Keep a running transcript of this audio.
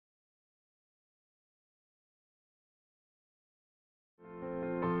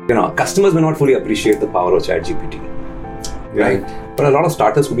customers may not fully appreciate the power of ChatGPT, right? But a lot of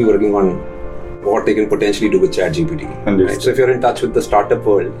startups could be working on what they can potentially do with ChatGPT. Right? So if you're in touch with the startup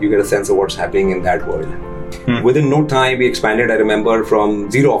world, you get a sense of what's happening in that world. Within no time, we expanded, I remember, from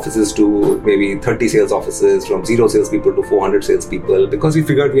 0 offices to maybe 30 sales offices, from 0 salespeople to 400 salespeople, because we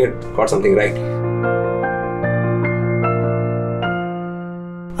figured we had got something right.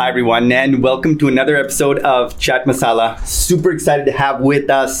 Hi everyone, and welcome to another episode of Chat Masala. Super excited to have with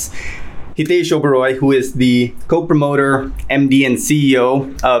us Hitesh Oberoi, who is the co-promoter, MD, and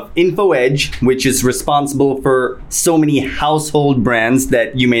CEO of InfoEdge, which is responsible for so many household brands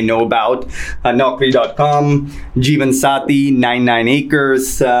that you may know about. Naukri.com, Jeevan Sati, 99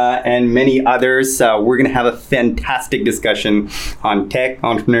 Acres, and many others. We're going to have a fantastic discussion on tech,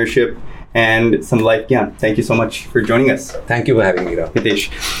 entrepreneurship, and some life. Yeah, thank you so much for joining us. Thank you for having me, Hitesh.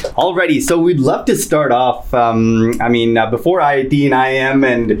 Alrighty, so we'd love to start off. Before IIT and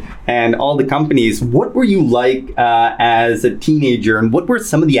IIM and all the companies, what were you like as a teenager, and what were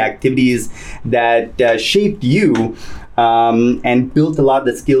some of the activities that shaped you and built a lot of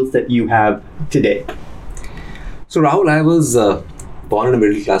the skills that you have today? So Rahul, I was born in a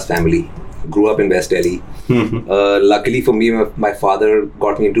middle class family, grew up in West Delhi. Luckily for me, my father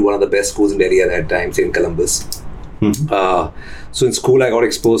got me into one of the best schools in Delhi at that time, St. Columbus. So in school, I got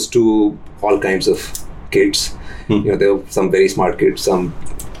exposed to all kinds of kids. There were some very smart kids, some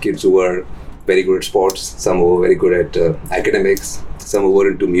kids who were very good at sports, some who were very good at academics, some who were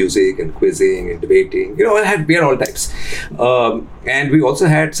into music and quizzing and debating. We had all types. And we also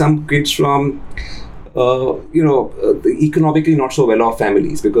had some kids from the economically not so well-off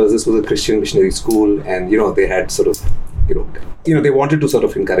families, because this was a Christian missionary school, and they had sort of, they wanted to sort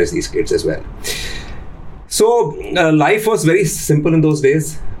of encourage these kids as well. So life was very simple in those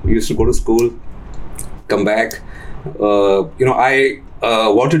days. We used to go to school, come back. I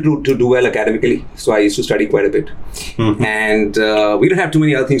wanted to do well academically, so I used to study quite a bit. And we didn't have too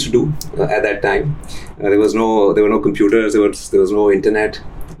many other things to do at that time. There were no computers. There was no internet.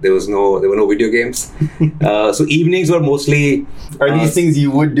 There were no video games. So evenings were mostly. Are these things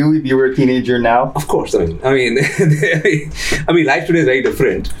you would do if you were a teenager now? Of course. I mean, life today is very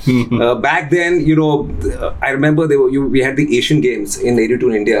different. Back then, I remember we had the Asian Games in '82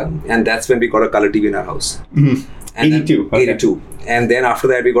 in India, and that's when we got a color TV in our house. 82. Okay. 82, and then after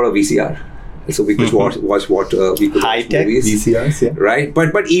that we got a VCR. So we could watch what we could high-tech movies. VCRs, yeah. Right,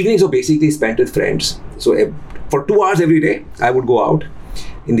 but evenings were basically spent with friends. So for 2 hours every day, I would go out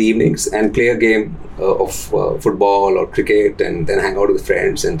in the evenings and play a game of football or cricket, and then hang out with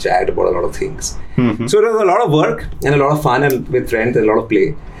friends and chat about a lot of things. So it was a lot of work and a lot of fun, and with friends and a lot of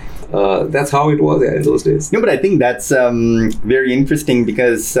play. That's how it was in those days. No, but I think that's very interesting,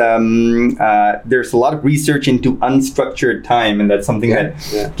 because there's a lot of research into unstructured time, and that's something that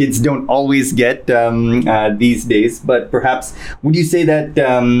kids don't always get these days. But perhaps, would you say that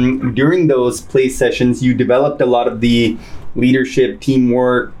during those play sessions, you developed a lot of the leadership,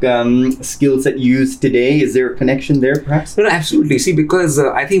 teamwork skills that you use today? Is there a connection there, perhaps? No, absolutely. See, because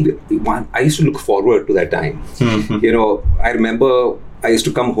I think I used to look forward to that time. I remember I used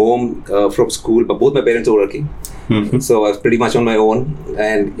to come home from school, but both my parents were working. So I was pretty much on my own.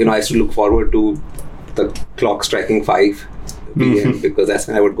 And, I used to look forward to the clock striking 5 p.m. because that's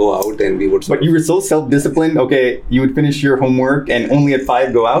when I would go out and we would... But you were so self-disciplined. Okay, you would finish your homework and only at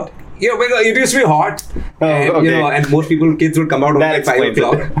 5 go out? Yeah, because it used to be hot. And most kids would come out at 5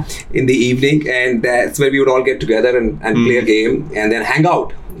 o'clock in the evening, and that's where we would all get together and play a game and then hang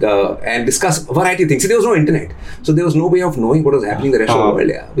out. And discuss a variety of things. See, there was no internet, so there was no way of knowing what was happening in the rest of the world.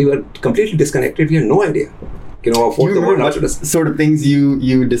 Yeah, we were completely disconnected. We had no idea, of what the world was. Sort of things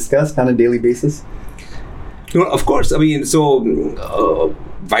you discussed on a daily basis. Of course. While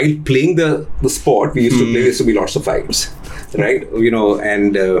playing the sport, we used to play. There used to be lots of fights, right?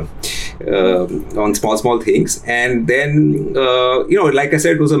 And on small things. And then, like I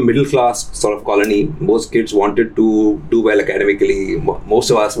said, it was a middle class sort of colony. Most kids wanted to do well academically.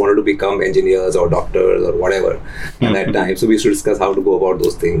 Most of us wanted to become engineers or doctors or whatever at that time. So we used to discuss how to go about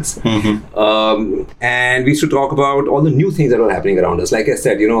those things. And we used to talk about all the new things that were happening around us. Like I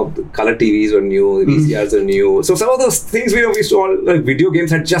said, the color TVs were new, the VCRs are new. So some of those things, we used to all, like video games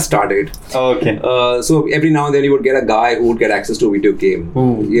had just started. Okay. So every now and then you would get a guy who would get access to a video game,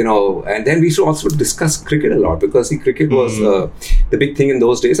 and then we used to also discuss cricket a lot, because cricket was the big thing in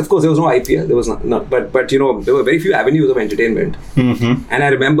those days. Of course, there was no IPL, there was not, but there were very few avenues of entertainment. And I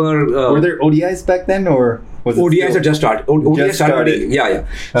remember, were there ODIs back then, or was it ODIs had just started? ODIs started. Yeah. Okay.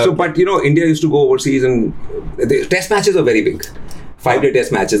 So, but India used to go overseas, and the test matches are very big. 5-day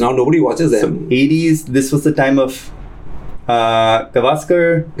test matches. Now nobody watches them. So 80s. This was the time of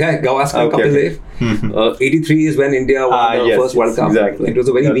Gavaskar. Yeah, Gavaskar, Okay, Kapil okay. Dev. 83 is when India won the Yes, first World yes, Cup. exactly. It was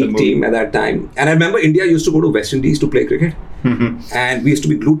a very That's the weak movie. team at that time. And I remember India used to go to West Indies to play cricket. And we used to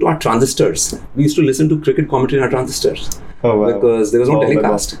be glued to our transistors. We used to listen to cricket commentary on our transistors. Oh, wow. Because there was no Oh,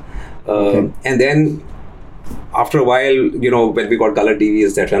 telecast. Okay. And then after a while, when we got color TVs,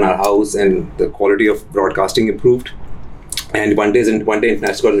 etc. in our house and the quality of broadcasting improved, and one day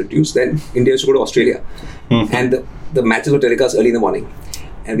international got reduced, then India used to go to Australia. And the matches were telecast early in the morning.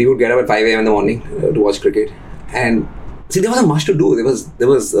 And we would get up at 5 a.m. in the morning to watch cricket. And see, there wasn't much to do. There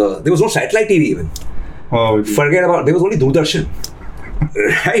was no satellite TV even. Oh, Forget about, there was only Doordarshan.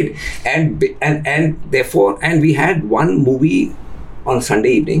 Right? And therefore, we had one movie on a Sunday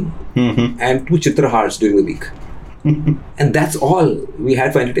evening and 2 Chitrahars during the week. And that's all we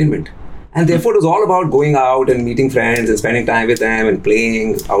had for entertainment. And therefore, it was all about going out and meeting friends and spending time with them and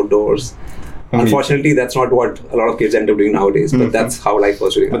playing outdoors. Unfortunately, that's not what a lot of kids end up doing nowadays, but that's how life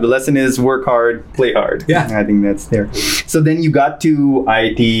was really. But the lesson is work hard, play hard. Yeah. I think that's there. So then you got to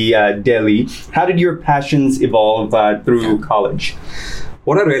IIT Delhi. How did your passions evolve through college?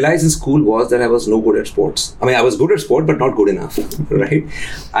 What I realized in school was that I was no good at sports. I mean, I was good at sport, but not good enough, right?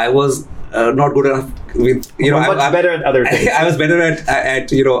 I was not good enough with, much better at other things. I was better at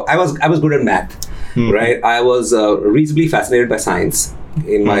I was good at math, right? I was reasonably fascinated by science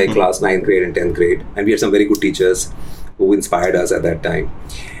in my class 9th grade and 10th grade. And we had some very good teachers who inspired us at that time.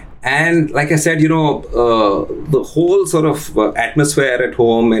 And like I said, the whole sort of atmosphere at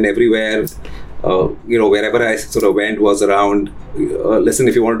home and everywhere, wherever I sort of went was around, listen,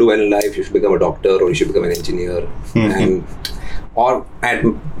 if you want to do well in life, you should become a doctor or you should become an engineer. And, or at,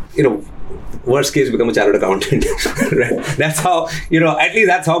 worst case, become a chartered accountant. Right? That's how, at least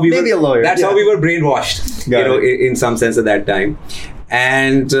that's how we Maybe were. a lawyer. That's Yeah. how we were brainwashed, in some sense at that time.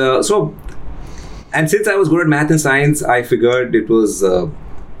 And and since I was good at math and science, I figured it was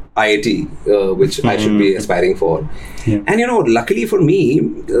IIT, which I should be aspiring for. Yeah. And luckily for me,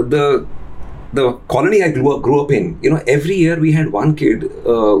 the colony I grew up in, every year we had one kid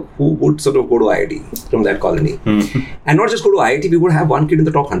who would sort of go to IIT from that colony. And not just go to IIT, we would have one kid in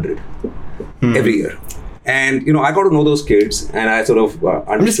the top 100 every year. And, I got to know those kids and I sort of understood.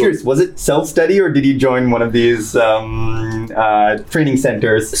 I'm just curious, was it self-study or did you join one of these training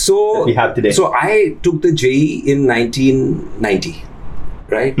centers that we have today? So I took the JEE in 1990.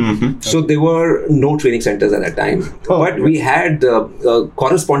 Right? So there were no training centers at that time. But we had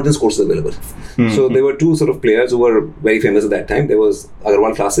correspondence courses available. So there were 2 sort of players who were very famous at that time. There was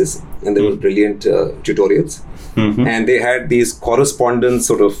Agarwal classes and there were brilliant tutorials. And they had these correspondence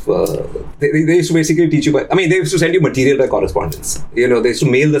sort of, they used to basically teach you they used to send you material by correspondence. They used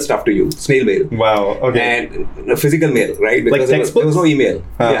to mail the stuff to you, snail mail. Wow, okay. And physical mail, right? Because Like there was no email.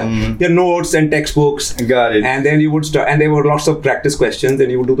 There are notes and textbooks. Got it. And then you would start, and there were lots of practice questions,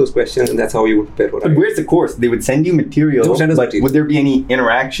 and you would do those questions, and that's how you would prepare for it. But where's the course? They would send you material, They would send us but material. would there be any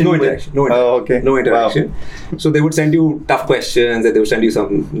interaction? No with- interaction. No Oh, okay. No interaction. Wow. So they would send you tough questions, and they would send you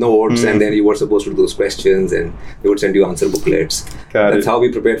some notes, and then you were supposed to do those questions, and they would send you answer booklets. Got That's it. how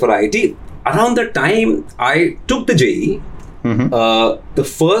we prepared for IIT. Around the time I took the JEE, the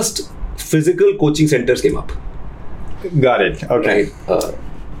first physical coaching centers came up. Got it. Okay. Right?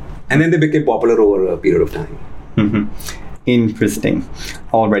 And then they became popular over a period of time. Interesting.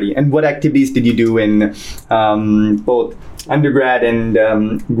 Already. And what activities did you do in both undergrad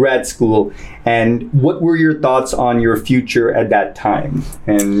and grad school? And what were your thoughts on your future at that time?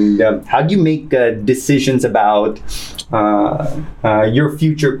 And how do you make decisions about your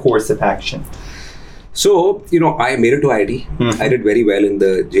future course of action? So, I made it to IIT. I did very well in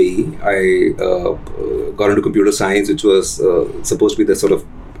the JEE. I got into computer science, which was supposed to be the sort of,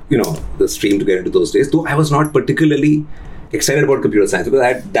 the stream to get into those days. Though I was not particularly excited about computer science because I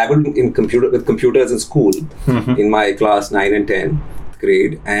had dabbled in computers in school in my class 9 and 10th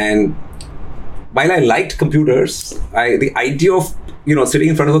grade. And while I liked computers, the idea of, sitting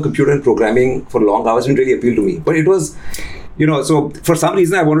in front of a computer and programming for long hours didn't really appeal to me. But it was, so for some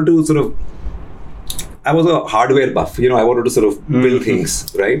reason I wanted to sort of, I was a hardware buff, I wanted to sort of build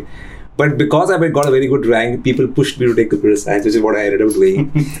things, right? But because I got a very good rank, people pushed me to take computer science, which is what I ended up doing.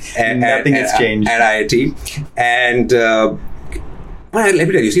 Nothing has changed. At IIT. And, but let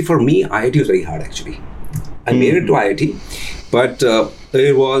me tell you, see, for me, IIT was very hard actually. I made it to IIT, but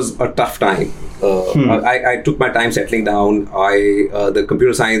it was a tough time. I took my time settling down. The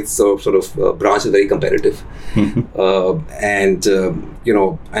computer science sort of branch is very competitive. And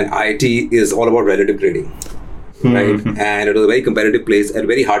IIT is all about relative grading. Right, and it was a very competitive place and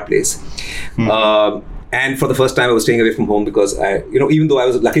very hard place. And for the first time, I was staying away from home because even though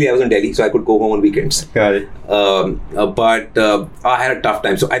luckily I was in Delhi, so I could go home on weekends. Got it. But I had a tough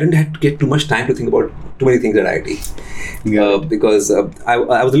time, so I didn't have to get too much time to think about too many things at IIT because I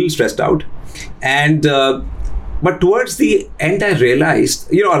was a little stressed out. And but towards the end, I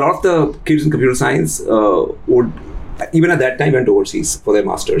realized, a lot of the kids in computer science would, even at that time, went overseas for their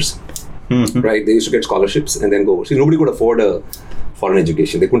masters. Right? They used to get scholarships and then go overseas. Nobody could afford a foreign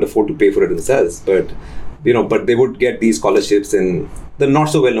education. They couldn't afford to pay for it themselves, but they would get these scholarships in the not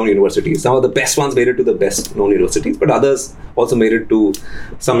so well-known universities. Some of the best ones made it to the best-known universities, but others also made it to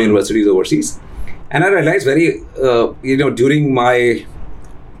some universities overseas. And I realized during my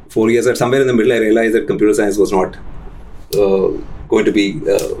 4 years, that somewhere in the middle, I realized that computer science was not going to be,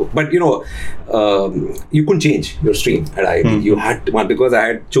 but you couldn't change your stream at IIT. You had to, because I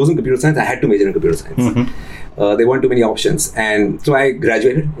had chosen computer science, I had to major in computer science. There weren't too many options, and so I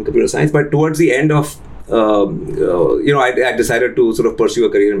graduated in computer science. But towards the end of, I decided to sort of pursue a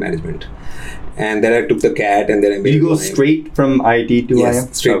career in management, and then I took the CAT, and then I made. Did you go straight from IIT to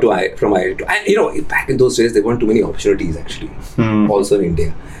IIM? Straight from IIT to, and back in those days there weren't too many opportunities actually. Also in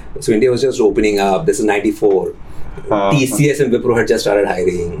India, so India was just opening up. This is '94. TCS and Wipro had just started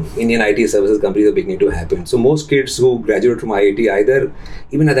hiring. Indian IT services companies are beginning to happen. So most kids who graduated from IIT,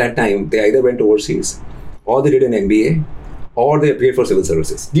 even at that time, they either went overseas, or they did an MBA, or they applied for civil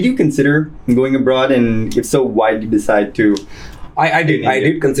services. Did you consider going abroad, and if so, why did you decide to? I did. I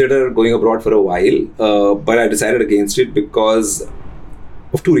did consider going abroad for a while, but I decided against it because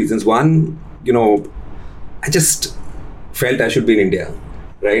of two reasons. One, I just felt I should be in India.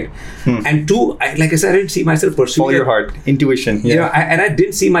 Right? And two, like I said, I didn't see myself pursuing... Follow your heart, intuition. I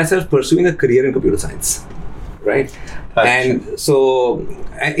didn't see myself pursuing a career in computer science. Right? And so,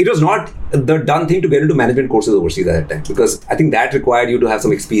 it was not the done thing to get into management courses overseas at that time, because I think that required you to have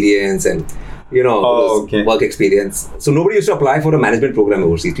some experience and, work experience. So nobody used to apply for a management program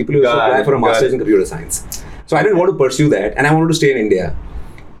overseas. People used to apply for a master's in computer science. So I didn't want to pursue that, and I wanted to stay in India.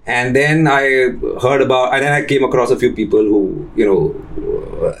 And then I heard about, and then I came across a few people who,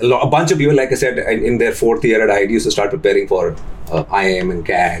 a bunch of people, like I said, in their fourth year at IIT used to start preparing for IIM and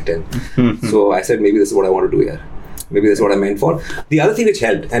CAT. And so I said, maybe this is what I want to do here. Maybe this is what I meant for. The other thing which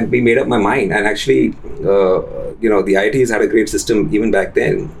helped, and we made up my mind, and actually, the IITs had a great system even back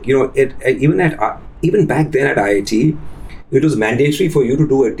then. Even back then at IIT, it was mandatory for you to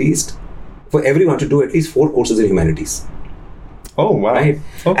do for everyone to do at least 4 courses in humanities. Oh wow! Right,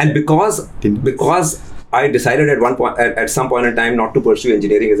 and because I decided at some point in time not to pursue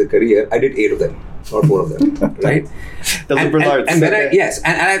engineering as a career, I did 8 of them, not 4 of them. Right? The liberal arts. And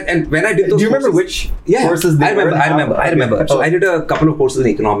when I did those, do you remember which courses? I remember. So I did a couple of courses in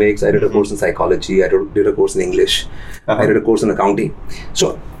economics. I did a course in psychology. I did a course in English. I did a course in accounting.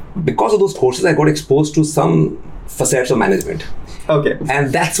 So because of those courses, I got exposed to some facets of management. Okay.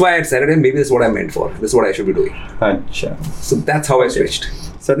 And that's why I decided, maybe this is what I'm meant for. This is what I should be doing. Achha. So that's how I switched.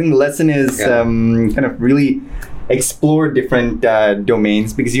 So I think the lesson is kind of really explore different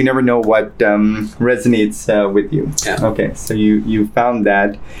domains, because you never know what resonates with you. Yeah. Okay. So you found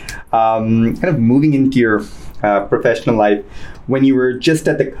that. Kind of moving into your professional life, when you were just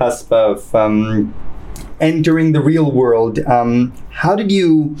at the cusp of entering the real world, how do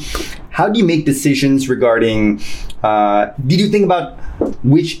you make decisions regarding? Did you think about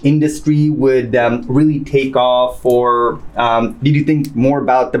which industry would really take off, or did you think more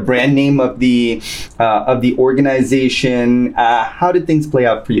about the brand name of the organization? How did things play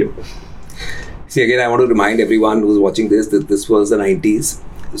out for you? See, again, I want to remind everyone who's watching this that this was the 90s.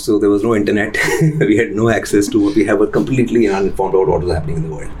 So there was no internet. We had no access to what we have, were completely uninformed about what was happening in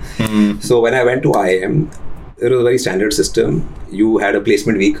the world. So when I went to IIM, it was a very standard system. You had a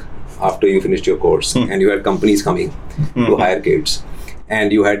placement week after you finished your course, and you had companies coming to hire kids,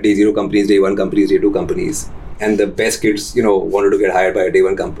 and you had day 0 companies, day 1 companies, day 2 companies, and the best kids wanted to get hired by a day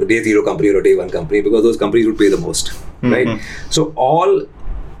 0 company or a day 1 company, because those companies would pay the most, right?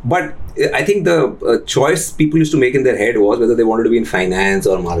 But I think the choice people used to make in their head was whether they wanted to be in finance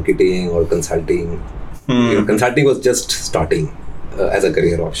or marketing or consulting. Consulting was just starting as a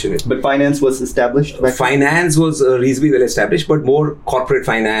career option. But finance was established? Finance was reasonably well established, but more corporate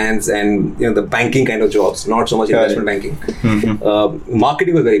finance and the banking kind of jobs, not so much investment banking.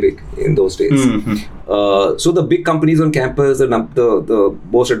 Marketing was very big in those days. So the big companies on campus, the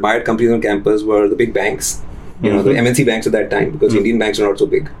most admired companies on campus were the big banks. The MNC banks at that time, because Indian banks are not so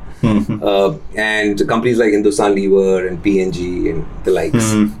big. And companies like Hindustan Lever and P&G and the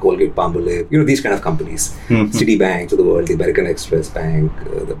likes, Colgate Palmolive, these kind of companies. Citibank of the world, the American Express Bank,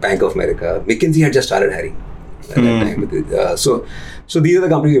 the Bank of America. McKinsey had just started hiring at that time. So these are the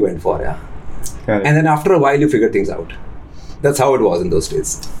companies we went for, yeah. Got it. And then after a while, you figure things out. That's how it was in those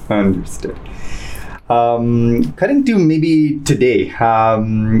days. Understood. Cutting to maybe today,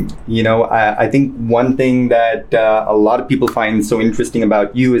 I think one thing that a lot of people find so interesting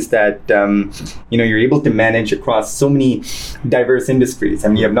about you is that, you're able to manage across so many diverse industries. I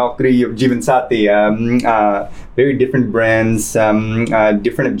mean, you have Naukri, you have Jeevan Saathi, very different brands,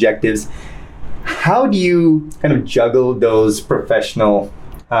 different objectives. How do you kind of juggle those professional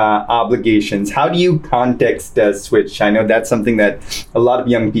obligations? How do you context switch? I know that's something that a lot of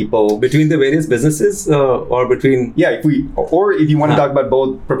young people Between the various businesses or between... Yeah, if you want to talk about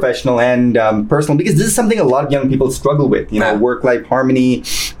both professional and personal, because this is something a lot of young people struggle with, work-life harmony.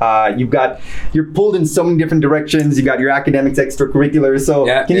 You're pulled in so many different directions. You got your academics, extracurriculars. So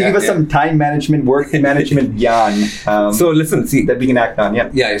can you give us some time management, work management yarn? So listen, see, that we can act on.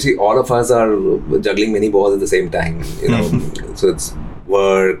 Yeah, you see, all of us are juggling many balls at the same time. So it's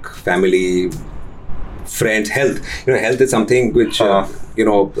work, family, friends, health. Health is something which I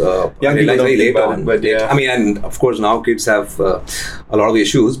realize very late on. But yeah, I mean, and of course now kids have a lot of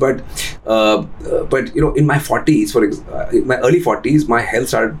issues. But in my 40s, in my early 40s, my health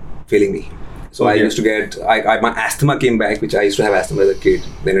started failing me. So I used to get, my asthma came back, which I used to have asthma as a kid.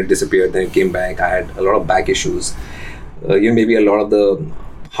 Then it disappeared. Then it came back. I had a lot of back issues. Maybe a lot of the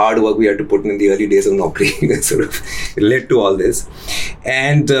hard work we had to put in the early days of Naukri sort of led to all this.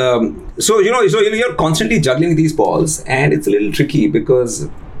 And so you're constantly juggling these balls, and it's a little tricky because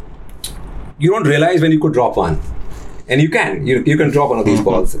you don't realize when you could drop one. And you can drop one of these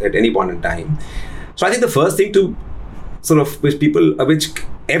balls at any point in time. So I think the first thing to sort of, which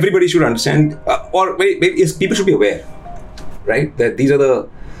everybody should understand, is people should be aware, right? That these are the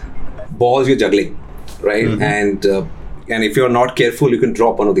balls you're juggling, right? And if you're not careful, you can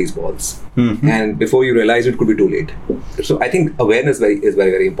drop one of these balls. And before you realize it could be too late. So I think awareness is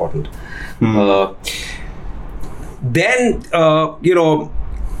very, very important. Then,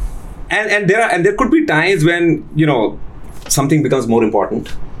 and there could be times when, something becomes more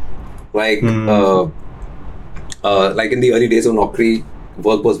important. Like in the early days of Naukri,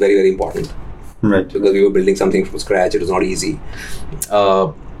 work was very, very important. Right. Because we were building something from scratch. It was not easy.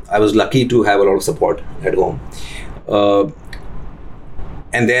 I was lucky to have a lot of support at home.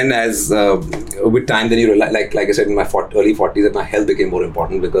 And then as with time, then you realize, like I said, in my early 40s, that my health became more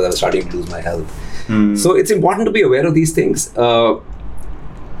important because I was starting to lose my health. So it's important to be aware of these things.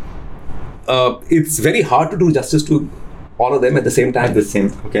 It's very hard to do justice to all of them at the same time.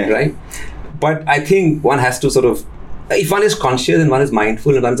 Okay. Right? But I think one has to sort of, if one is conscious and one is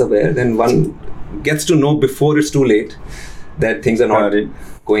mindful and one is aware, then one gets to know before it's too late that things are not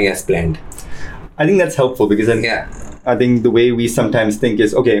going as planned. I think that's helpful because I think the way we sometimes think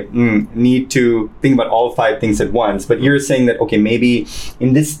is, need to think about all 5 things at once. But you're saying that, maybe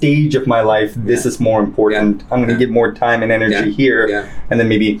in this stage of my life, this is more important. I'm going to give more time and energy here, and then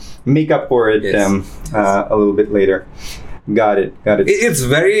maybe make up for it a little bit later. Got it. It's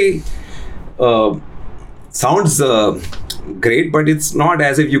very, sounds great, but it's not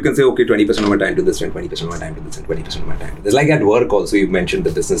as if you can say, 20% of my time to this and 20% of my time to this and 20% of my time to this. Like at work also, you mentioned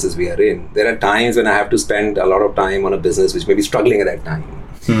the businesses we are in. There are times when I have to spend a lot of time on a business which may be struggling at that time.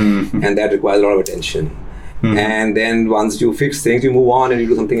 And that requires a lot of attention. And then once you fix things, you move on and you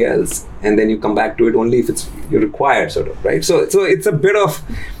do something else. And then you come back to it only if you're required, sort of, right? So it's a bit of...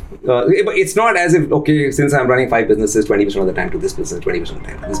 but it's not as if, since I'm running 5 businesses, 20% of the time to this business, 20% of the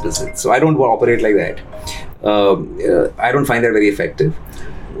time to this business. So I don't operate like that. I don't find that very effective.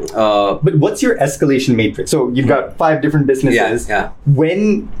 But what's your escalation matrix? So you've got 5 different businesses.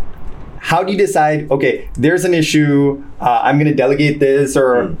 How do you decide, there's an issue, I'm going to delegate this,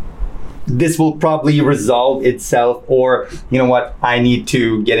 or this will probably resolve itself, or, I need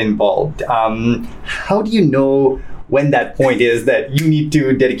to get involved. How do you know when that point is that you need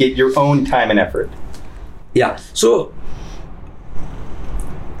to dedicate your own time and effort? Yeah. So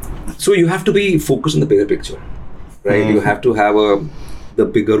you have to be focused on the bigger picture, right? You have to have the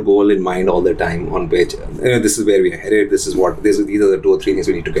bigger goal in mind all the time, on which this is where we are headed. These are the 2 or 3 things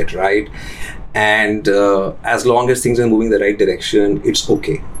we need to get right. And as long as things are moving in the right direction, it's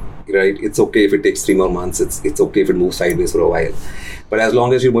okay, right? It's okay if it takes 3 more months. It's okay if it moves sideways for a while. But as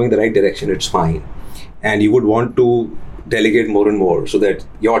long as you're moving in the right direction, it's fine. And you would want to delegate more and more so that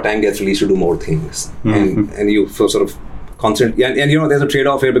your time gets released to do more things. And you sort of constantly, and there's a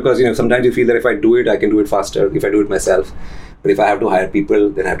trade-off here because sometimes you feel that if I do it, I can do it faster if I do it myself. But if I have to hire people,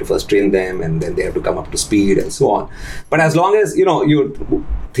 then I have to first train them, and then they have to come up to speed and so on. But as long as things are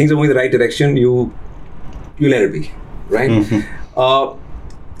moving in the right direction, you let it be, right?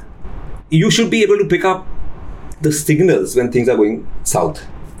 You should be able to pick up the signals when things are going south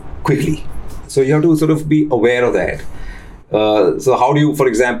quickly. So you have to sort of be aware of that. So how do you, for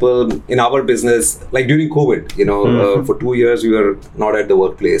example, in our business, like during COVID, for 2 years we were not at the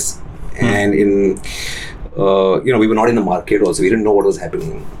workplace, and we were not in the market also. We didn't know what was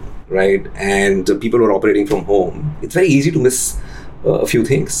happening, right? And people were operating from home. It's very easy to miss a few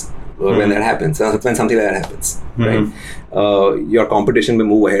things when that happens. When something like that happens, right? Your competition may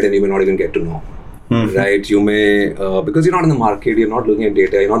move ahead and you may not even get to know. Right? You may, because you're not in the market, you're not looking at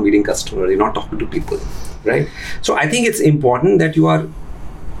data, you're not meeting customers, you're not talking to people, right? So I think it's important that you are,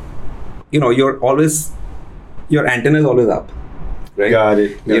 you're always, your antenna is always up, right? Got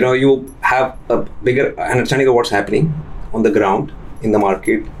it. You have a bigger understanding of what's happening on the ground, in the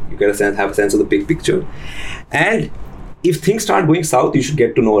market. You get have a sense of the big picture. And if things start going south, you should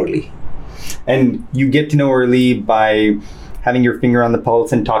get to know early. And you get to know early by having your finger on the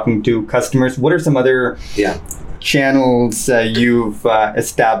pulse and talking to customers. What are some other channels you've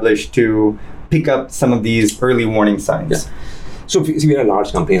established to pick up some of these early warning signs? Yeah. So we are a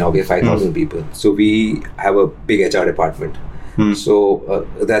large company now. We have 5,000 people. So we have a big HR department. So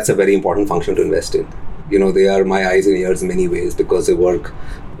that's a very important function to invest in. They are my eyes and ears in many ways because they work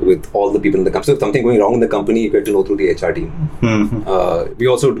with all the people in the company. So if something going wrong in the company, you get to know through the HR team. We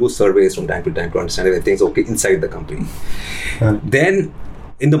also do surveys from time to time to understand if everything's okay inside the company. Then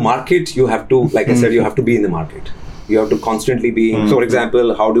in the market, you have to, like I said, you have to be in the market. You have to constantly be. So for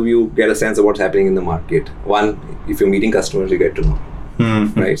example, how do you get a sense of what's happening in the market? One, if you're meeting customers, you get to know.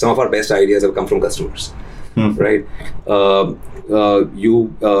 Right? Some of our best ideas have come from customers. Right? We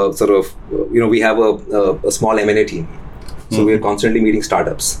have a small M&A team. So we are constantly meeting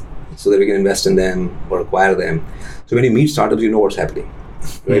startups so that we can invest in them or acquire them. So when you meet startups, you know what's happening,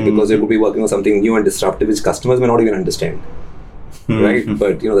 right? Because they could be working on something new and disruptive, which customers may not even understand, right?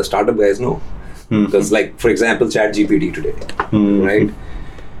 But the startup guys know. Because like, for example, ChatGPT today, right?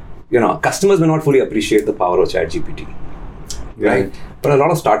 Customers may not fully appreciate the power of ChatGPT, right? But a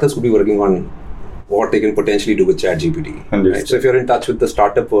lot of startups could be working on what they can potentially do with ChatGPT. Right? So if you're in touch with the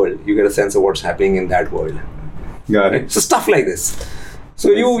startup world, you get a sense of what's happening in that world. Got it. So stuff like this. So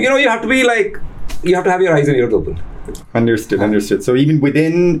you have to be like, you have to have your eyes and ears open. Understood. So even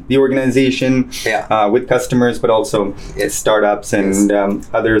within the organization, with customers, but also startups and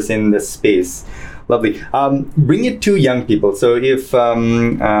others in the space. Lovely. Bring it to young people. So if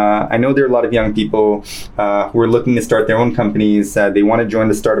I know there are a lot of young people who are looking to start their own companies, they want to join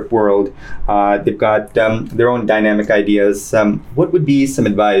the startup world. They've got their own dynamic ideas. What would be some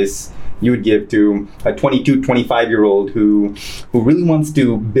advice you would give to a 22, 25-year-old who really wants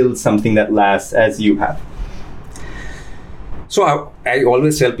to build something that lasts as you have? So I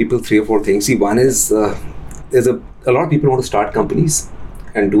always tell people 3 or 4 things. See, one is there's a lot of people want to start companies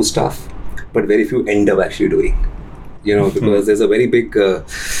and do stuff, but very few end up actually doing, because there's a very big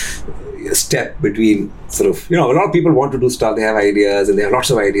step between sort of, a lot of people want to do stuff, they have ideas and they have lots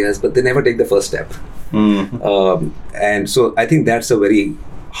of ideas, but they never take the first step. And so I think that's a very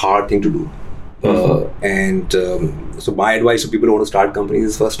hard thing to do. So my advice to people who want to start companies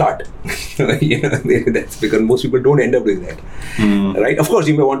is first start. That's because most people don't end up doing that, right? Of course,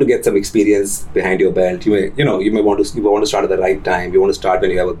 you may want to get some experience behind your belt. You may want to start at the right time. You want to start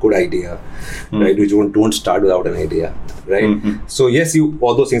when you have a good idea, right? You don't start without an idea, right? So yes,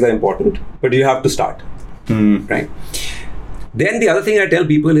 all those things are important, but you have to start, right? Then the other thing I tell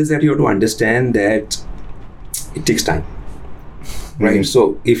people is that you have to understand that it takes time. Right.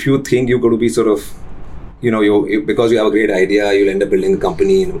 So if you think you're going to be sort of, because you have a great idea, you'll end up building a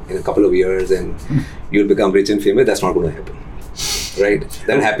company in a couple of years and you'll become rich and famous, that's not going to happen. Right.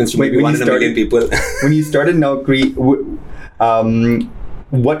 That happens to maybe 1 in a million people. When you started Naukri, how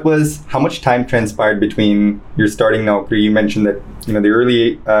much time transpired between your starting Naukri? You mentioned that, the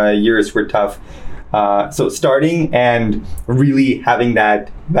early years were tough. So starting and really having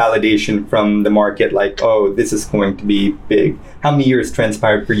that validation from the market, like, oh, this is going to be big. How many years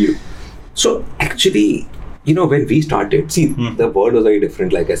transpired for you? So actually, when we started, the world was very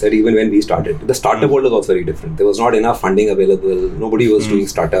different. Like I said, even when we started, the startup world was also very different. There was not enough funding available. Nobody was doing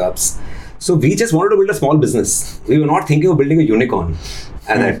startups. So we just wanted to build a small business. We were not thinking of building a unicorn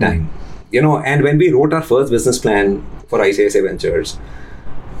at that time. And when we wrote our first business plan for ICICI Ventures,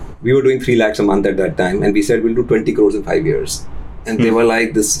 we were doing 3 lakhs a month at that time, and we said we'll do 20 crores in 5 years. And they were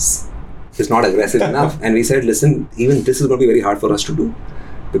like, this is not aggressive enough. And we said, listen, even this is going to be very hard for us to do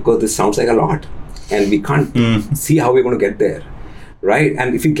because this sounds like a lot. And we can't see how we're going to get there, right?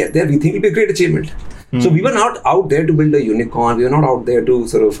 And if we get there, we think it'll be a great achievement. So we were not out there to build a unicorn. We were not out there to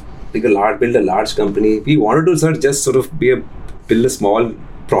sort of build a large company. We wanted to build a small,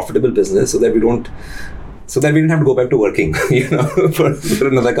 profitable business so that we don't so that we didn't have to go back to working, for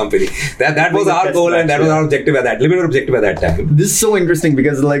another company. That was our goal, and that was our objective at that limited objective at that time. This is so interesting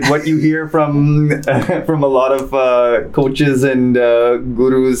because like what you hear from from a lot of coaches and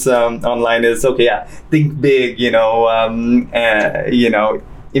gurus online is think big,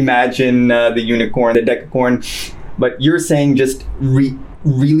 imagine the unicorn, the decacorn, but you're saying just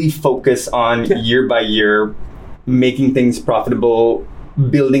really focus on year by year, making things profitable,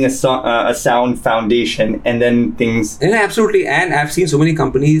 building a sound foundation, and then things. And absolutely, and I've seen so many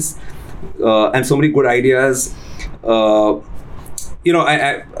companies and so many good ideas. I've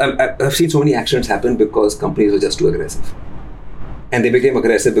seen so many accidents happen because companies were just too aggressive, and they became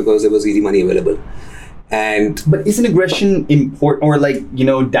aggressive because there was easy money available. But isn't aggression important, or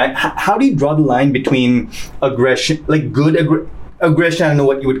how do you draw the line between aggression, like good aggression? I don't know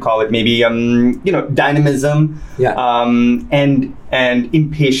what you would call it. Maybe dynamism, and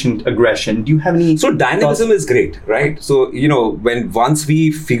impatient aggression. Do you have any? So dynamism thoughts? is great, right? So once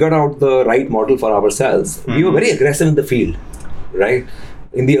we figured out the right model for ourselves, we were very aggressive in the field, right?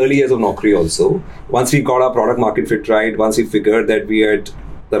 In the early years of Naukri also, once we got our product market fit right, once we figured that we had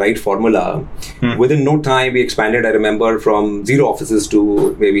the right formula, within no time we expanded. I remember from 0 offices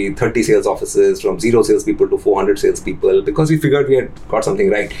to maybe 30 sales offices, from 0 salespeople to 400 salespeople, because we figured we had got something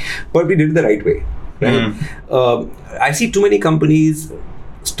right, but we did it the right way, right? I see too many companies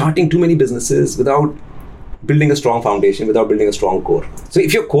starting too many businesses without building a strong foundation, without building a strong core. So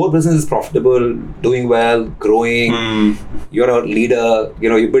if your core business is profitable, doing well, growing, you're a leader,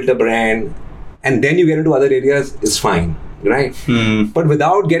 you built a brand, and then you get into other areas, it's fine. Right, but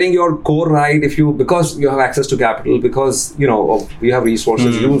without getting your core right, because you have access to capital, because you have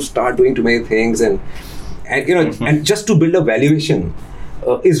resources, you start doing too many things, and just to build a valuation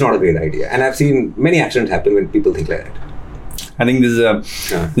is not a great idea. And I've seen many accidents happen when people think like that. I think this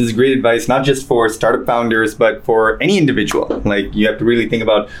is great advice, not just for startup founders, but for any individual. Like you have to really think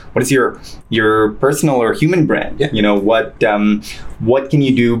about what is your personal or human brand. Yeah. What can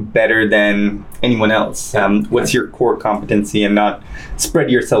you do better than anyone else? What's your core competency, and not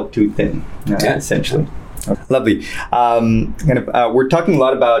spread yourself too thin, essentially. Lovely. We're talking a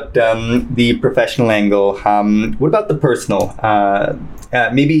lot about the professional angle. What about the personal?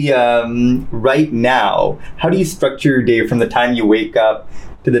 Maybe right now, how do you structure your day from the time you wake up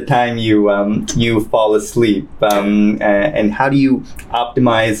to the time you fall asleep? And how do you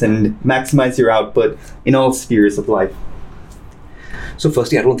optimize and maximize your output in all spheres of life? So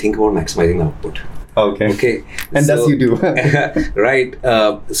firstly, I don't think about maximizing my output. Okay. And thus you do. Right.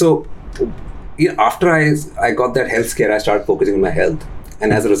 After I got that health scare, I started focusing on my health.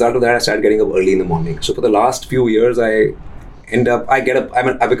 And as a result of that, I started getting up early in the morning. So for the last few years, I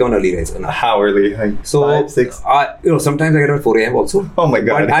become an early riser now. How early? Like 5, 6? Sometimes I get up at 4 a.m. also. Oh my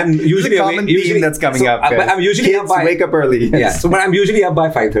God. But I'm usually a common theme that's coming up. But I'm usually kids up by, wake up early. Yes. But I'm usually up by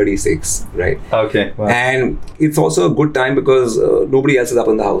 5:36, right? Okay. Wow. And it's also a good time because nobody else is up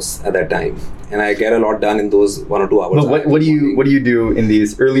in the house at that time, and I get a lot done in those 1 or 2 hours. But what do you do in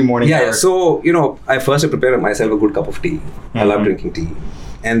these early morning hours? So I first prepare myself a good cup of tea. I love drinking tea,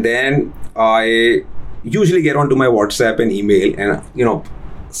 and then I usually get onto my WhatsApp and email and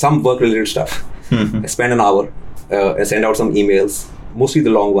some work related stuff. I spend an hour, I send out some emails, mostly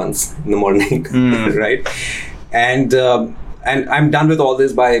the long ones in the morning, right? And I'm done with all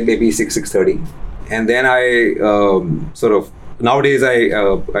this by maybe 6:30, and then I nowadays I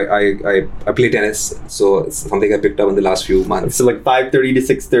play tennis, so it's something I picked up in the last few months. So like 5:30 to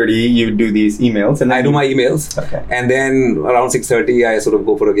 6:30, you do these emails, and then I do my emails, and then around 6:30 I sort of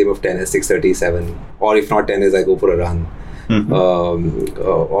go for a game of tennis. 6:30, 7, or if not tennis, I go for a run,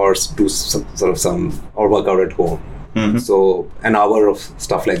 or do some or work out at home. So an hour of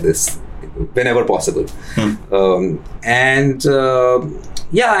stuff like this, whenever possible, and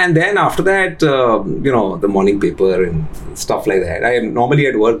then after that, the morning paper and stuff like that. I am normally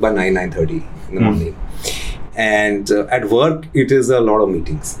at work by 9:30 in the morning, and at work it is a lot of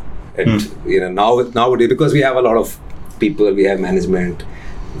meetings. Nowadays, because we have a lot of people, we have management.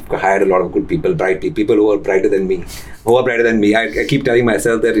 We've hired a lot of good people, bright people who are brighter than me. I keep telling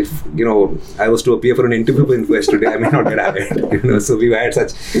myself that if I was to appear for an interview in Quest today, I may not get hired. So we've had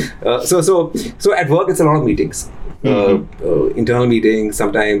such. So at work, it's a lot of meetings. Internal meetings,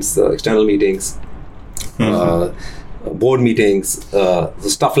 sometimes external meetings, board meetings,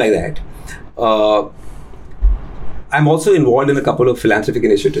 stuff like that. I'm also involved in a couple of philanthropic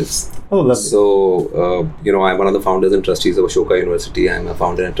initiatives. Oh, lovely. So, I'm one of the founders and trustees of Ashoka University. I'm a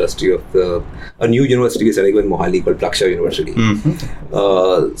founder and trustee of a new university we're setting up in Mohali called Plaksha University.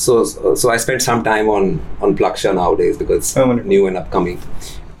 So I spent some time on Plaksha nowadays because it's new and upcoming.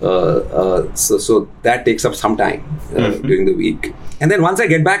 So that takes up some time during the week. And then once I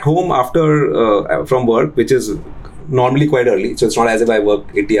get back home after from work, which is normally quite early, so it's not as if I work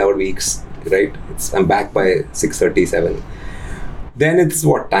 80-hour weeks, right? I'm back by 6:30, 7. Then it's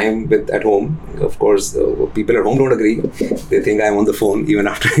what time with at home. Of course, people at home don't agree. They think I'm on the phone even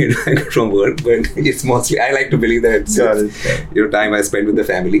after I get from work. But it's mostly, I like to believe that it's time I spend with the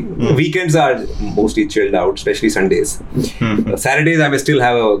family. Weekends are mostly chilled out, especially Sundays. Saturdays I may still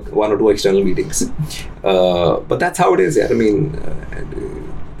have one or two external meetings. But that's how it is. Yeah, I mean,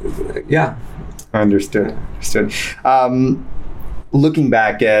 yeah. Understood. Looking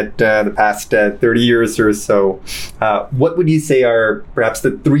back at the past 30 years or so, what would you say are perhaps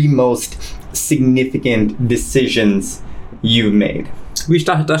the 3 most significant decisions you've made? We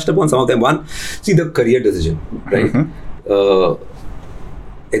touched upon some of them. One, see the career decision, right?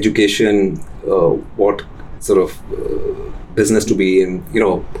 Education, what sort of business to be in.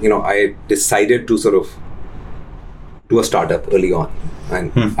 I decided to sort of do a startup early on,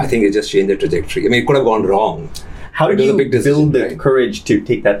 and I think it just changed the trajectory. I mean, it could have gone wrong. How did you build the courage to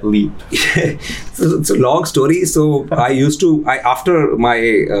take that leap? So it's a long story. So after my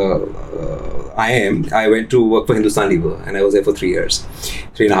IIM, I went to work for Hindustan Lever, and I was there for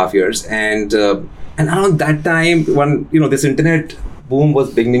 3.5 years. And around that time, when this internet boom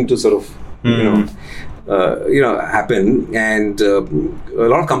was beginning to sort of happen, and a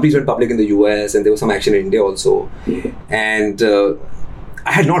lot of companies went public in the US, and there was some action in India also, and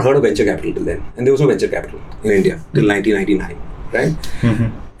I had not heard of venture capital till then, and there was no venture capital in India till 1999, right?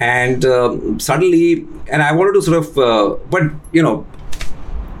 And suddenly, and I wanted to sort of, but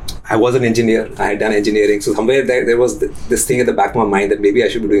I was an engineer. I had done engineering, so somewhere there was this thing at the back of my mind that maybe I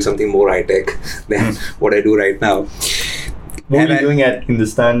should be doing something more high tech than what I do right now. What were you doing at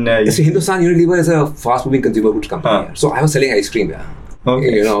Hindustan? So Hindustan Unilever is a fast-moving consumer goods company. So I was selling ice cream. Yeah.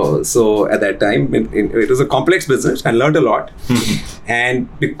 Okay. So at that time, it was a complex business. I learned a lot. And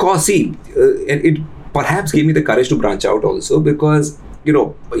because, it perhaps gave me the courage to branch out also, because,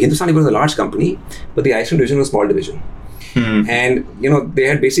 Hindustan Unilever was a large company, but the ice cream division was a small division. And, they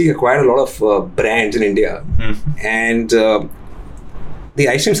had basically acquired a lot of brands in India. And the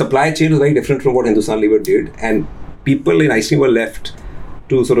ice cream supply chain was very different from what Hindustan Unilever did. And people in ice cream were left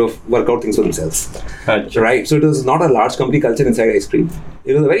to sort of work out things for themselves. Right? So it was not a large company culture inside ice cream.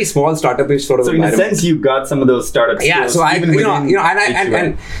 It was a very small startup-ish sort of environment. So in a sense, you got some of those startups. Yeah, so I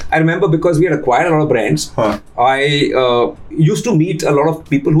remember because we had acquired a lot of brands, I used to meet a lot of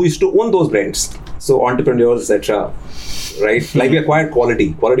people who used to own those brands. So entrepreneurs, etc. Right? Like we acquired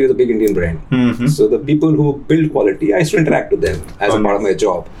Quality. Quality was a big Indian brand. So the people who build Quality, I used to interact with them as a part of my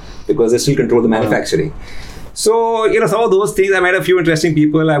job, because they still control the manufacturing. So, some of those things, I met a few interesting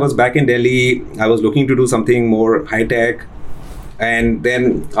people. I was back in Delhi. I was looking to do something more high-tech. And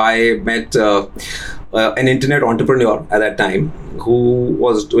then I met an internet entrepreneur at that time who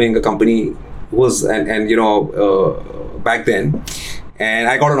was doing a company, back then. And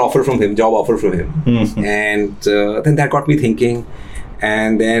I got an offer from him, job offer from him. And then that got me thinking.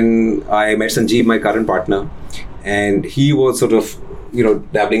 And then I met Sanjeev, my current partner. And he was sort of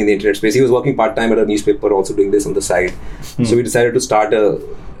dabbling in the internet space. He was working part-time at a newspaper, also doing this on the side. So we decided to start an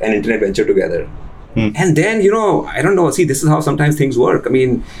internet venture together. And then, I don't know, this is how sometimes things work. I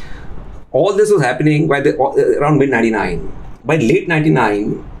mean, all this was happening by around mid-99. By late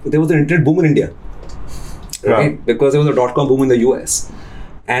 99, there was an internet boom in India. Right? Because there was a dot-com boom in the US.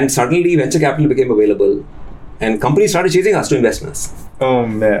 And suddenly venture capital became available. And companies started chasing us to invest in us. Oh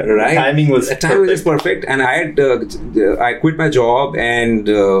man! Right? Timing was perfect, and I quit my job, and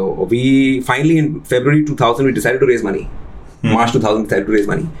we finally in February 2000 we decided to raise money. March 2000 we decided to raise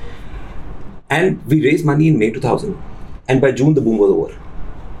money, and we raised money in May 2000, and by June the boom was over.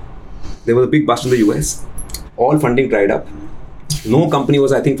 There was a big bust in the US. All funding dried up. No company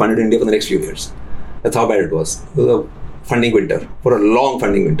was, I think, funded in India for the next few years. That's how bad it was. It was a funding winter, for a long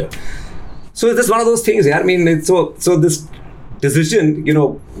funding winter. So it's just one of those things. Yeah, I mean, so this decision,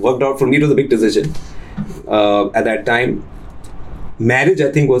 worked out for me. It was a big decision at that time. Marriage,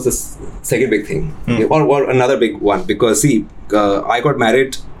 I think, was the second big thing, or another big one, because I got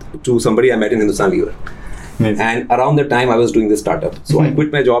married to somebody I met in Hindustan Lever. And around the time I was doing this startup. So I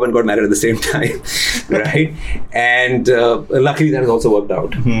quit my job and got married at the same time, right? And luckily that has also worked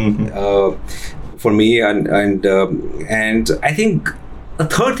out for me. And I think a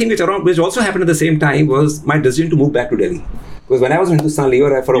third thing which also happened at the same time was my decision to move back to Delhi. Because when I was in Hindustan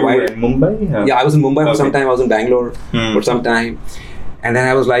Lever for a while... You were in Mumbai? Yeah, I was in Mumbai for some time. I was in Bangalore for some time. And then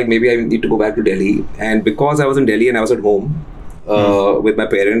I was like, maybe I need to go back to Delhi. And because I was in Delhi and I was at home with my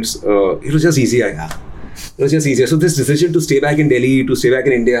parents, it was just easier. It was just easier. So this decision to stay back in Delhi, to stay back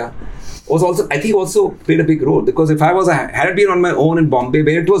in India, was also, I think, also played a big role, because if had it been on my own in Bombay,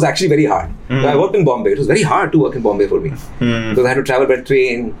 where it was actually very hard. I worked in Bombay. It was very hard to work in Bombay for me, because I had to travel by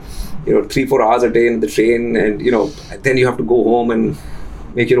train, 3-4 hours a day in the train, and then you have to go home and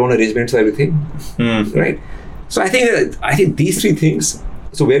make your own arrangements for everything, right? So I think these three things.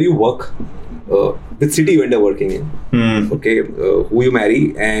 So where you work, which city you end up working in, okay, who you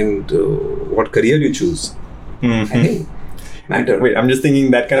marry, and what career you choose, I think matter. Wait, I'm just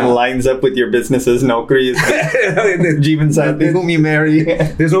thinking that kind of lines up with your businesses, Naukri, Jeevan Sathi, whom you marry.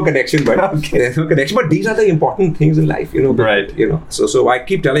 There's no connection, but there's no connection. But these are the important things in life, Right. So I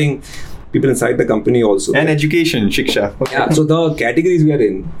keep telling people inside the company also. And education, shiksha. Okay. Yeah. So the categories we are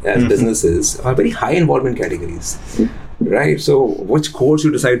in as businesses are very high involvement categories. Right, so which course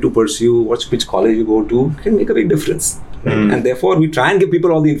you decide to pursue, which college you go to, can make a big difference. Right? And therefore, we try and give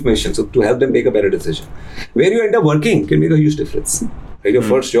people all the information so to help them make a better decision. Where you end up working can make a huge difference. Right? Your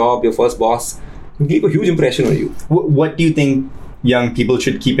first job, your first boss, can leave a huge impression on you. What do you think young people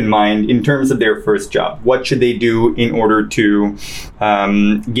should keep in mind in terms of their first job? What should they do in order to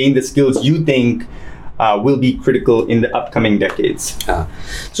gain the skills you think will be critical in the upcoming decades?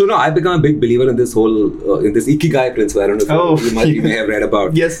 So no, I've become a big believer in this whole in this ikigai principle. I don't know if you may have read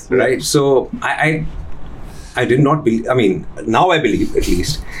about. Yes. Right. So I did not believe. I mean, now I believe at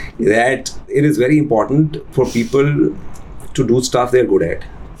least that it is very important for people to do stuff they're good at,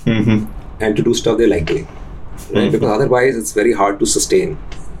 and to do stuff they like doing. Right? Because otherwise, it's very hard to sustain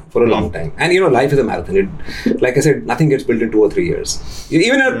for a long time. And life is a marathon. Like I said, nothing gets built in 2 or 3 years.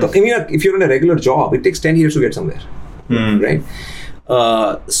 Even if you're in a regular job, it takes 10 years to get somewhere, right?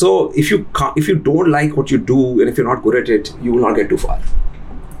 So if you don't like what you do, and if you're not good at it, you will not get too far,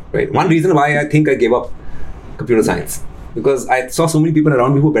 right? One reason why I think I gave up computer science, because I saw so many people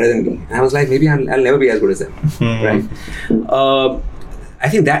around me who were better than me, and I was like, maybe I'll never be as good as them, right? I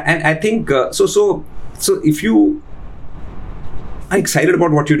think that, and I think so if you are excited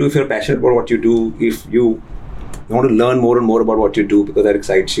about what you do, if you're passionate about what you do, if you want to learn more and more about what you do because that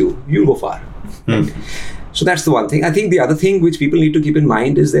excites you, you'll go far. So that's the one thing. I think the other thing which people need to keep in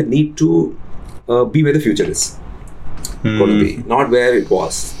mind is they need to be where the future is going to be, not where it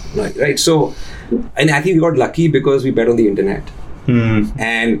was. Right? So, and I think we got lucky because we bet on the internet.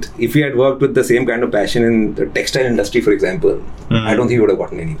 And if we had worked with the same kind of passion in the textile industry, for example, I don't think we would have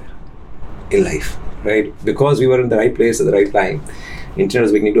gotten anywhere in life. Right, because we were in the right place at the right time. Internet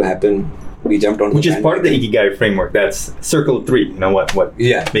was beginning to happen. We jumped on, which is part of the ikigai framework. That's circle 3. What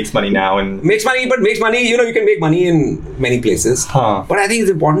makes money now and makes money. You can make money in many places. But I think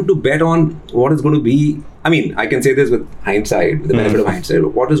it's important to bet on what is going to be. I mean, I can say this with hindsight, with the benefit of hindsight.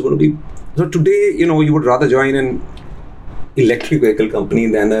 What is going to be? So today, you would rather join an electric vehicle company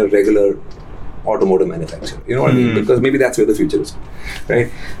than a regular automotive manufacturer, what I mean? Because maybe that's where the future is,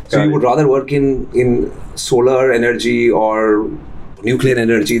 right? So you would rather work in solar energy or nuclear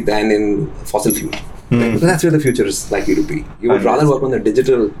energy than in fossil fuel. Right? Because that's where the future is likely to be. You would rather work on the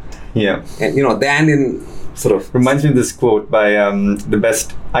digital, and than in sort of. Reminds me of this quote by the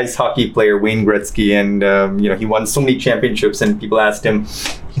best ice hockey player Wayne Gretzky, and he won so many championships, and people asked him,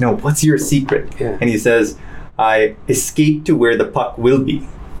 what's your secret? And he says, I escaped to where the puck will be.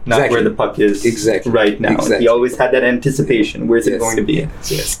 Not where the puck is right now. He always had that anticipation. Where's it going to be?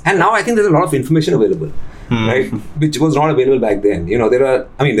 Yes. And now I think there's a lot of information available, right? Which was not available back then. There are,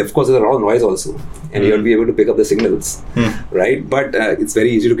 of course, there's a lot of noise also. And you have to be able to pick up the signals, right? But it's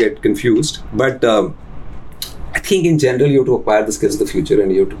very easy to get confused. But I think in general, you have to acquire the skills of the future,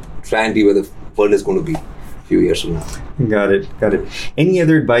 and you have to try and be where the world is going to be a few years from now. Got it. Any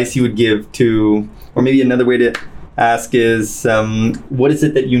other advice you would give to, or maybe another way to ask is, what is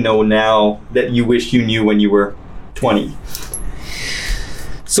it that you know now that you wish you knew when you were 20?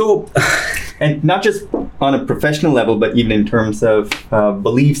 So, and not just on a professional level, but even in terms of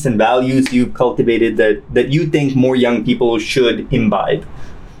beliefs and values you've cultivated that you think more young people should imbibe.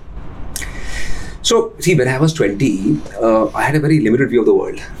 So, see, when I was 20, I had a very limited view of the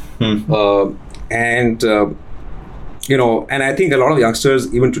world. And I think a lot of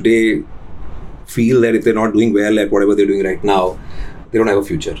youngsters, even today, feel that if they're not doing well at whatever they're doing right now, they don't have a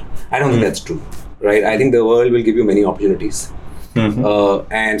future. I don't think that's true, right? I think the world will give you many opportunities.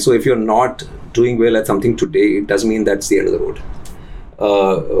 And so if you're not doing well at something today, it doesn't mean that's the end of the road.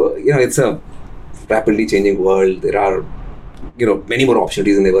 It's a rapidly changing world. There are, many more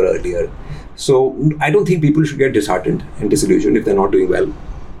opportunities than there were earlier. So I don't think people should get disheartened and disillusioned if they're not doing well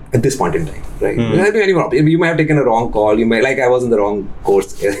at this point in time, right? You might have taken a wrong call. You might, like I was in the wrong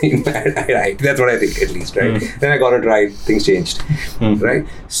course. Right? That's what I think, at least, right? Then I got it right. Things changed, right?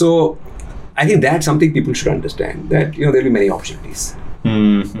 So I think that's something people should understand, that there'll be many opportunities.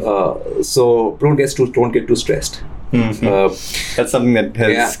 So don't get too stressed. That's something that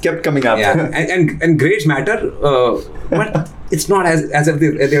has kept coming up. Yeah. and grades matter, but it's not as if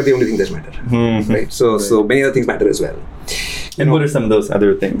they're the only thing that matter, right? So many other things matter as well. And what are some of those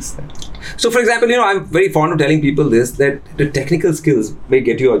other things? So, for example, I'm very fond of telling people this, that the technical skills may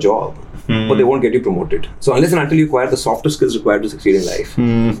get you a job, but they won't get you promoted. So unless and until you acquire the softer skills required to succeed in life,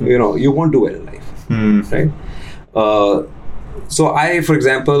 you won't do well in life, right? So I, for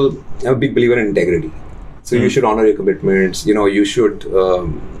example, am a big believer in integrity. So you should honor your commitments. You should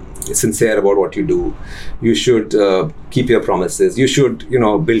be sincere about what you do. You should keep your promises. You should,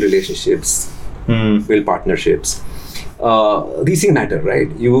 build relationships, build partnerships. These things matter, right?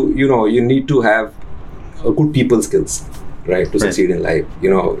 You need to have good people skills, right, to succeed in life.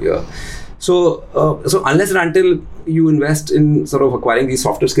 So unless and until you invest in sort of acquiring these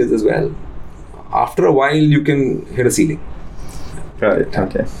softer skills as well, after a while you can hit a ceiling. Got it.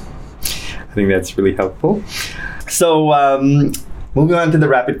 Okay. I think that's really helpful. So moving on to the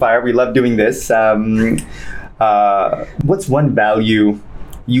rapid fire, we love doing this. What's one value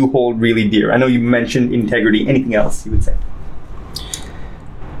you hold really dear? I know you mentioned integrity. Anything else you would say?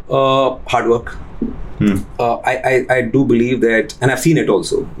 Hard work. I do believe that, and I've seen it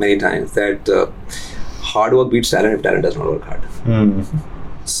also many times, that hard work beats talent if talent does not work hard.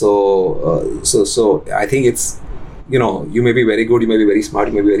 So I think it's, you may be very good, you may be very smart,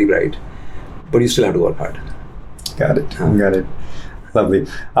 you may be very bright, but you still have to work hard. Got it. Lovely.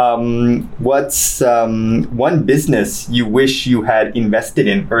 What's one business you wish you had invested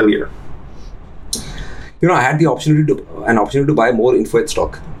in earlier? I had the opportunity to buy more InfoEdge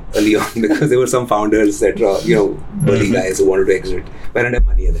stock early on because there were some founders, etc. Early guys who wanted to exit, but I didn't have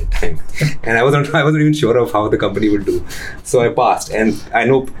money at that time, and I wasn't even sure of how the company would do. So I passed, and I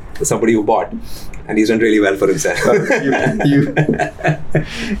know somebody who bought, and he's done really well for himself.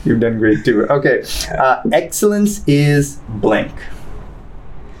 You've done great too. Okay, excellence is blank.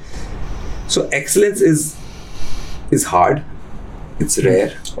 So excellence is hard. It's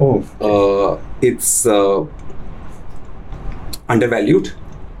rare. It's undervalued.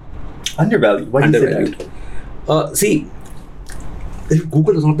 Undervalued? Why do you say that? See,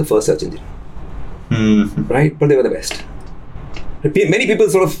 Google was not the first search engine, right? But they were the best. Many people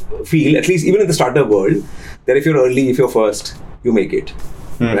sort of feel, at least even in the startup world, that if you're early, if you're first, you make it,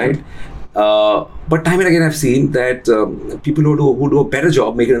 right? But time and again, I've seen that people who do a better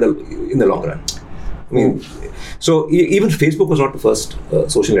job make it in the long run. I mean, so even Facebook was not the first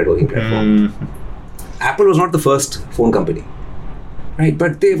social networking platform. Apple was not the first phone company, right?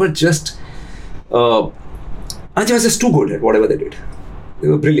 But they were just, they were just too good at whatever they did. They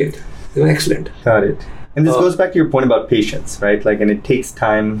were brilliant. They were excellent. Got it. And this goes back to your point about patience, right? And it takes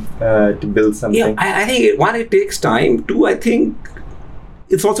time to build something. Yeah, I think one, it takes time. Two, I think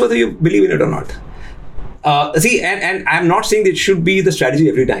it's also whether you believe in it or not. And I'm not saying that it should be the strategy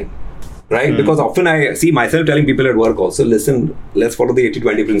every time, right? Because often I see myself telling people at work also, listen, let's follow the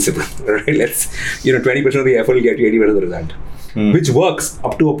 80-20 principle, right? Let's, 20% of the effort will get you 80% of the result, which works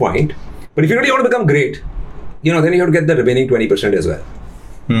up to a point. But if you really want to become great, then you have to get the remaining 20% as well.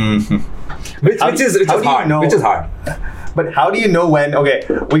 Which is hard. But how do you know when, okay,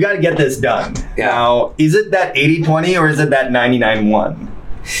 we got to get this done. Yeah. Now, is it that 80-20 or is it that 99-1?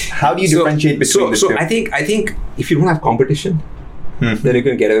 How do you differentiate between the two? So I think if you don't have competition, then you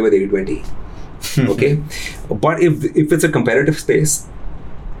can get away with 80-20. Okay? But if it's a competitive space,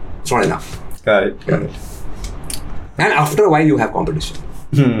 it's not enough. Got it. And after a while, you have competition.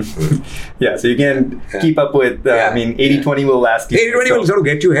 Yeah, so you can keep up with, 80-20 will last you. 80-20 will sort of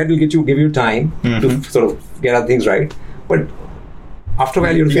get you ahead, give you time to sort of get other things right. But after a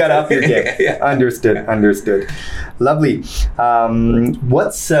while, you got to up your game. Understood. Lovely.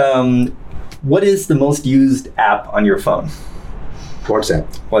 What is the most used app on your phone?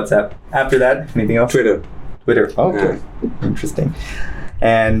 WhatsApp. After that, anything else? Twitter. Okay. Interesting.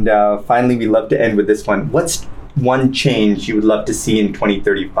 And finally, we love to end with this one. What's one change you would love to see in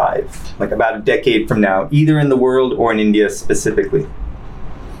 2035, like about a decade from now, either in the world or in India specifically?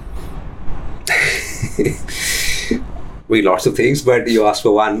 Lots of things, but you asked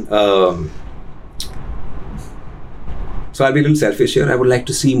for one. So I'll be a little selfish here. I would like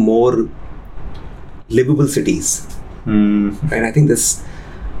to see more livable cities. And I think this,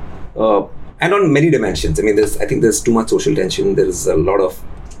 and on many dimensions. I think there's too much social tension. There's a lot of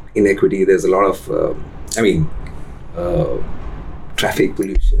inequity. There's a lot of, traffic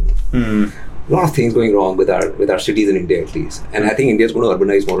pollution. A lot of things going wrong with our cities in India, at least. And I think India is going to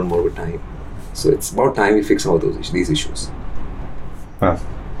urbanize more and more with time. So it's about time we fix some of these issues. Wow.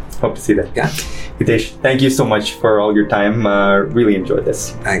 Hope to see that. Yeah. Hitesh, thank you so much for all your time. Really enjoyed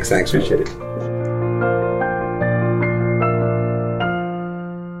this. Thanks. Appreciate it.